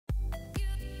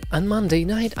On Monday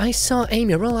night, I saw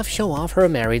Amy Roloff show off her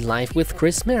married life with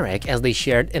Chris as they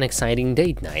shared an exciting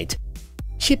date night.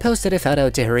 She posted a photo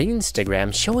to her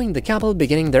Instagram showing the couple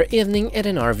beginning their evening at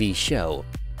an RV show.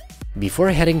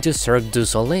 "Before heading to Cirque du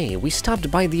Soleil, we stopped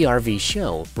by the RV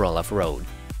show," Roloff wrote.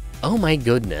 "Oh my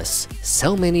goodness,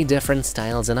 so many different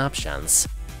styles and options."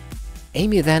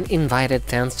 Amy then invited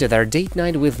fans to their date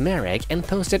night with Marek and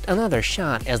posted another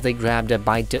shot as they grabbed a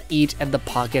bite to eat at the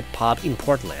Pocket Pub in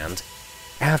Portland.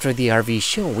 "After the RV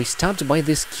show, we stopped by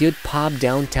this cute pub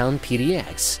downtown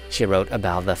PDX," she wrote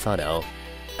about the photo.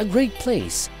 "A great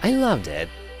place, I loved it."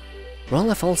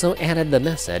 Roloff also added the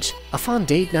message, "A fun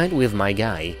date night with my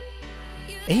guy."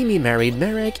 Amy married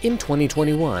Marek in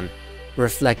 2021.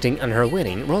 Reflecting on her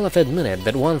wedding, Roloff admitted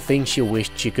that one thing she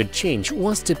wished she could change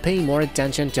was to pay more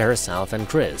attention to herself and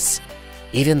Chris.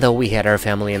 "Even though we had our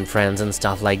family and friends and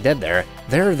stuff like that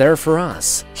they're there for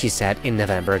us," she said in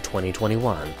November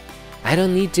 2021. "I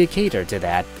don't need to cater to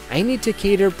that, I need to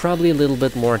cater probably a little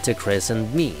bit more to Chris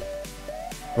and me."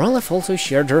 Roloff also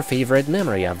shared her favorite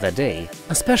memory of the day,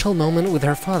 a special moment with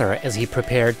her father as he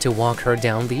prepared to walk her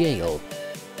down the aisle.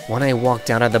 "When I walked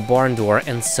out of the barn door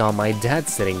and saw my dad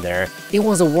sitting there, it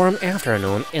was a warm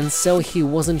afternoon and so he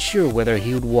wasn't sure whether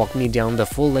he would walk me down the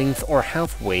full length or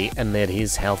halfway amid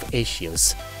his health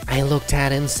issues. I looked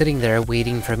at him sitting there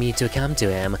waiting for me to come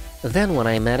to him. Then when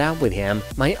I met up with him,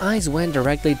 my eyes went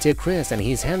directly to Chris and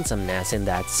his handsomeness in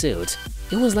that suit.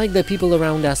 It was like the people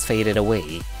around us faded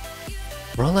away."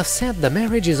 Roloff said the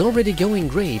marriage is already going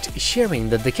great, sharing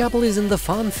that the couple is in the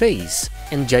fun phase.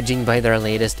 "And judging by their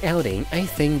latest outing, I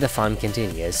think the fun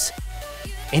continues."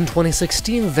 In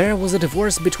 2016, there was a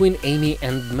divorce between Amy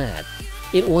and Matt.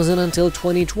 It wasn't until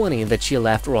 2020 that she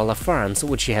left Roloff Farms,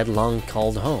 which she had long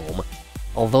called home.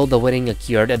 Although the wedding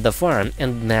occurred at the farm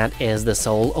and Matt is the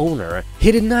sole owner,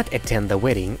 he did not attend the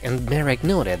wedding, and Marek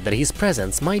noted that his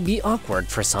presence might be awkward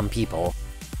for some people.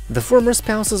 The former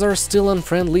spouses are still on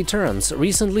friendly terms,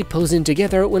 recently posing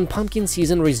together when pumpkin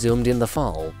season resumed in the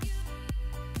fall.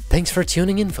 Thanks for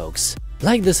tuning in, folks.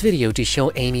 Like this video to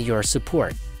show Amy your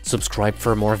support. Subscribe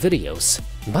for more videos.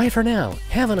 Bye for now,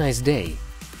 have a nice day.